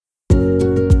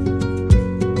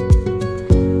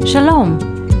Shalom,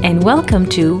 and welcome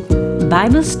to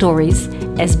Bible Stories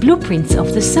as Blueprints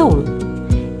of the Soul,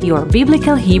 your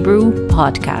Biblical Hebrew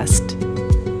podcast.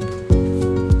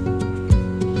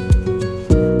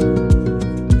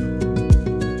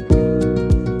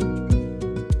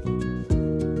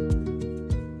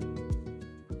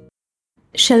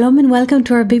 Shalom and welcome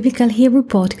to our Biblical Hebrew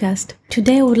podcast.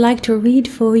 Today I would like to read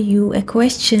for you a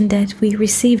question that we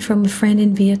received from a friend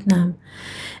in Vietnam.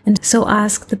 And so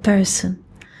ask the person.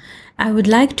 I would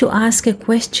like to ask a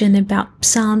question about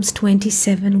Psalms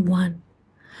 27:1.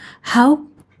 How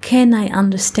can I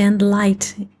understand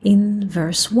light in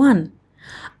verse 1?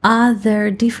 Are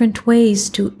there different ways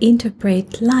to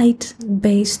interpret light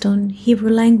based on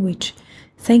Hebrew language?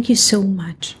 Thank you so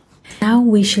much. Now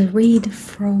we shall read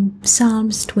from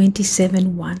Psalms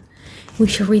 27:1. We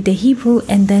shall read the Hebrew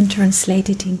and then translate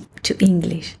it into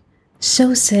English.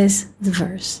 So says the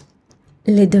verse.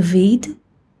 לדוד,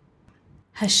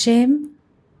 השם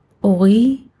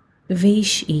אורי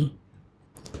ואישי,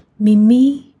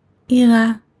 ממי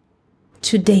אירא,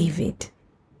 to David.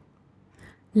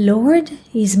 Lord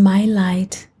is my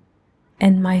light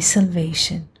and my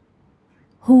salvation.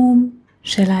 Whom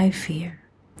shall I fear?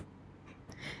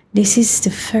 This is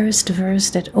the first verse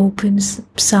that opens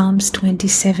Psalms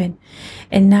 27.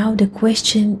 And now the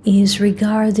question is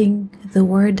regarding the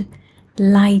word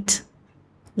light.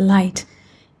 Light.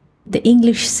 The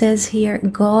English says here,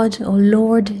 God or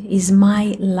Lord is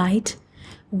my light,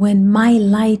 when my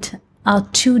light are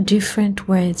two different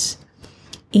words.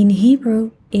 In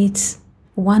Hebrew, it's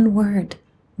one word.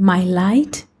 My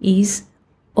light is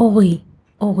Ori.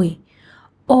 Ori.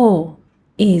 Or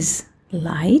is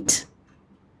light.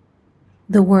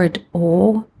 The word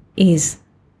or is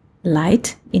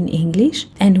light in English.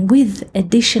 And with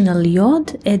additional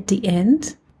yod at the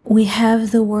end, we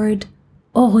have the word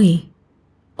Ori.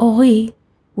 Ori,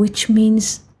 which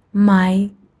means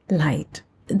my light.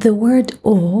 The word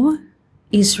or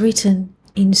is written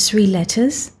in three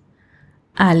letters.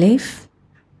 Aleph,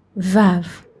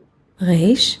 Vav,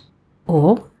 Resh,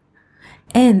 or.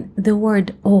 And the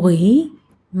word Ori,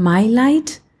 my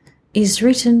light, is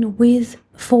written with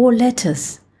four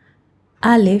letters.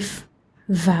 Aleph,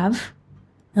 Vav,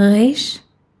 Resh,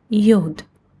 Yod.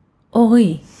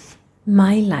 Ori,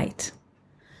 my light.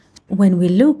 When we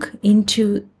look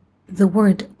into the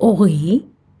word Ori,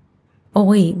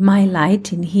 Ori, my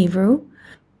light in Hebrew,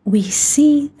 we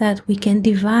see that we can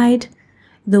divide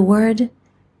the word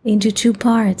into two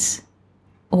parts.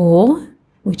 Or,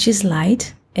 which is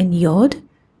light, and Yod,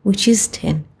 which is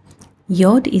 10.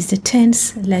 Yod is the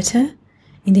 10th letter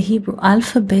in the Hebrew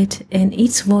alphabet, and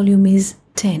its volume is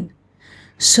 10.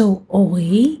 So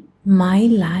Ori, my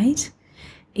light,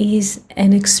 is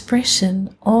an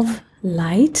expression of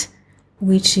light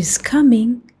which is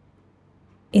coming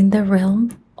in the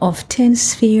realm of 10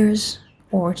 spheres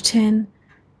or 10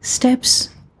 steps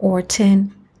or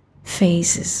 10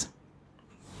 phases.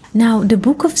 Now, the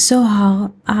book of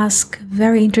Zohar asks a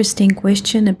very interesting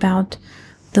question about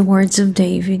the words of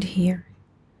David here.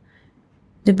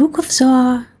 The book of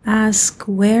Zohar asks,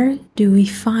 where do we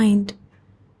find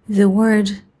the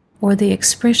word or the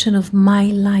expression of my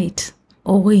light,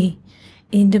 Ori,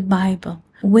 in the Bible?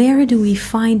 Where do we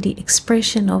find the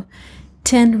expression of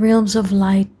 10 realms of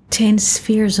light, 10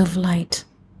 spheres of light?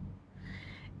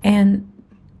 And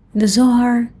the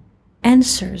Zohar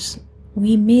answers,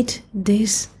 we meet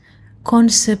this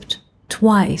concept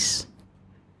twice.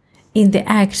 In the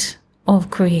act of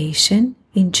creation,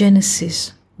 in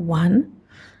Genesis 1,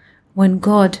 when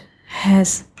God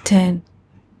has 10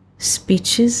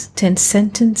 speeches, 10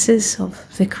 sentences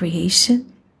of the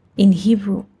creation. In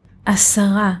Hebrew,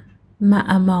 Asara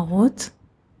Ma'amarot.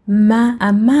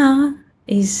 Ma'amar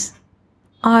is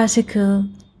article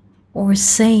or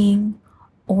saying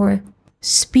or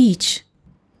speech.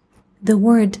 The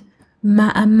word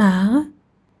Ma'amar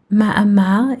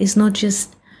is not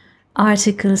just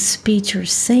article, speech or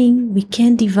saying. We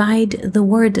can divide the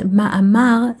word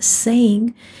Ma'amar,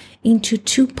 saying, into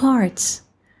two parts.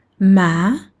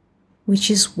 Ma,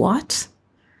 which is what,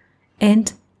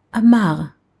 and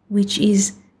Amar, which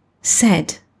is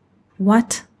said.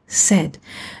 What said.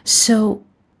 So,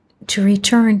 to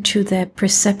return to the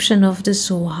perception of the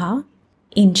Zohar,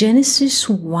 in Genesis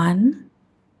 1,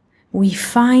 we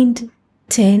find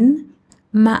 10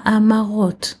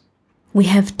 Ma'amarot. We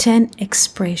have 10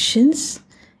 expressions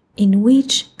in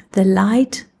which the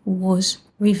light was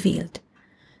revealed.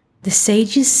 The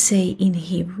sages say in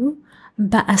Hebrew,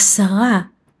 Ba'asara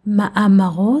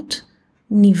Ma'amarot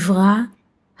Nivra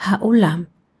Ha'olam.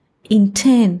 In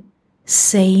 10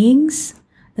 sayings,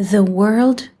 the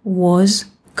world was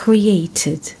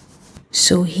created.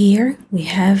 So here we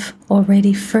have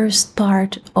already first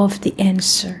part of the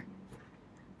answer.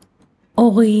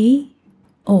 Ori,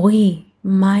 Ori,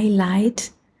 my light,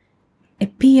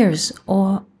 appears,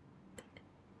 or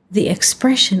the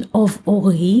expression of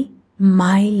Ori,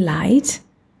 my light,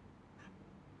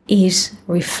 is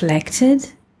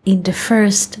reflected in the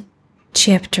first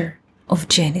chapter of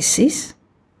Genesis,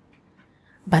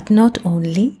 but not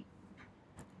only,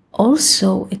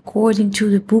 also according to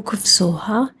the book of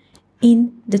Zohar,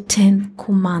 in the 10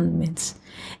 Commandments.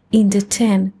 In the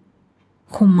 10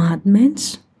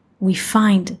 Commandments, we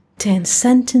find 10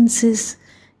 sentences,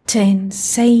 10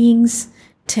 sayings,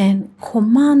 10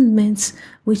 commandments,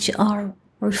 which are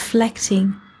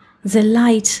reflecting the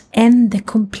light and the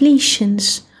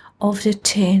completions of the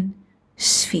 10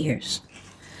 spheres.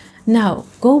 Now,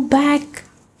 go back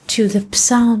to the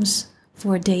Psalms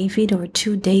for David, or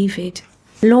to David.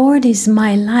 Lord is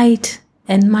my light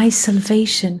and my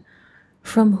salvation.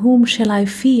 From whom shall I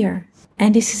fear?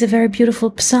 And this is a very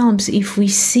beautiful Psalms if we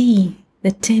see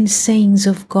the 10 sayings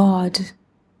of God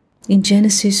in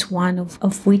Genesis 1,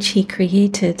 of which He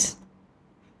created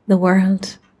the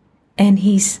world, and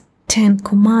His 10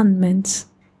 commandments.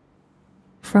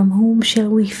 From whom shall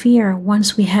we fear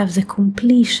once we have the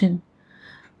completion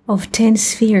of 10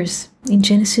 spheres in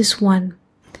Genesis 1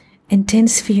 and 10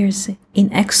 spheres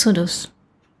in Exodus?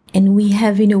 And we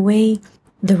have in a way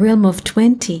the realm of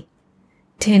 20,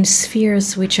 10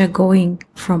 spheres which are going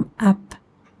from up,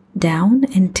 down,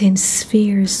 and 10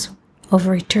 spheres of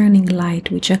returning light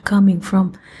which are coming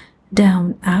from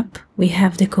down, up. We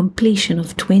have the completion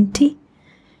of 20.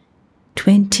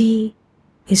 20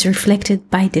 is reflected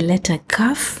by the letter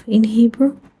Kaf in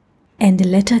Hebrew, and the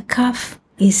letter Kaf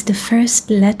is the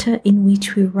first letter in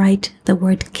which we write the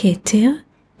word Keter,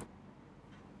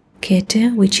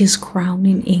 Keter, which is crown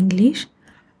in English.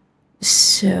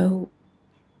 So,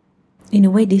 in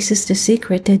a way, this is the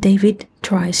secret that David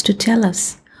tries to tell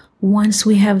us. Once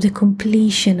we have the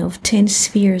completion of 10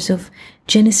 spheres of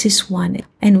Genesis 1,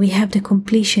 and we have the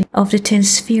completion of the 10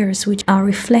 spheres which are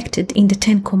reflected in the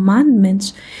 10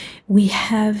 commandments, we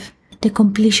have the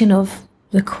completion of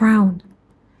the crown.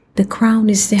 The crown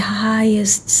is the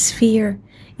highest sphere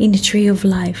in the tree of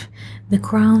life. The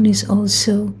crown is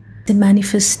also the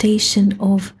manifestation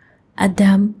of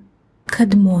Adam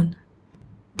Kadmon,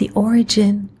 the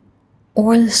origin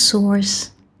or the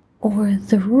source or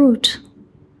the root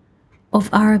of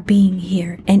our being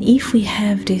here. And if we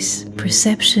have this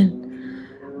perception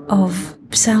of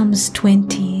Psalms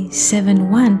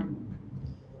 27:1,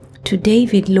 to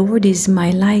David, Lord is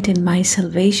my light and my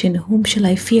salvation, whom shall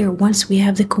I fear? Once we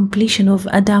have the completion of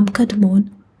Adam Kadmon,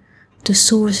 the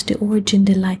source, the origin,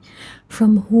 the light,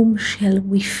 from whom shall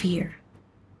we fear?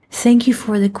 Thank you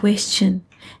for the question.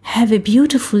 Have a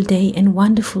beautiful day and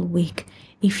wonderful week.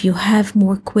 If you have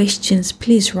more questions,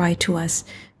 please write to us.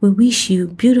 We wish you a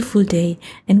beautiful day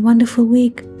and wonderful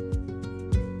week.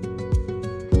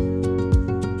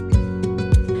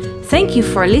 Thank you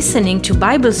for listening to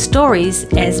Bible Stories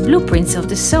as Blueprints of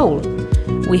the Soul.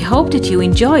 We hope that you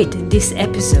enjoyed this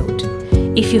episode.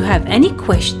 If you have any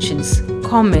questions,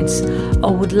 comments,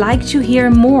 or would like to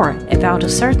hear more about a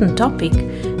certain topic,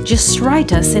 just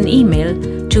write us an email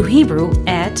to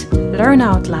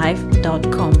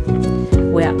hebrew@learnoutlive.com.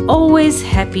 We are always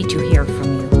happy to hear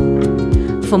from you.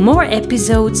 For more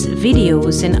episodes,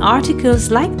 videos, and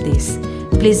articles like this,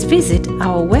 please visit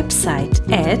our website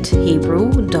at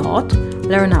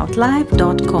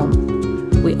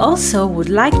hebrew.learnoutlive.com. We also would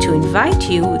like to invite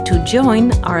you to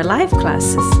join our live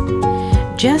classes.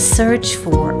 Just search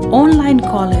for Online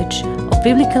College of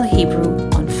Biblical Hebrew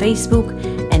on Facebook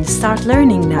and start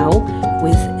learning now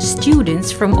with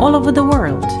students from all over the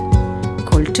world.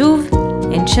 Kol Tuv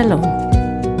and Shalom.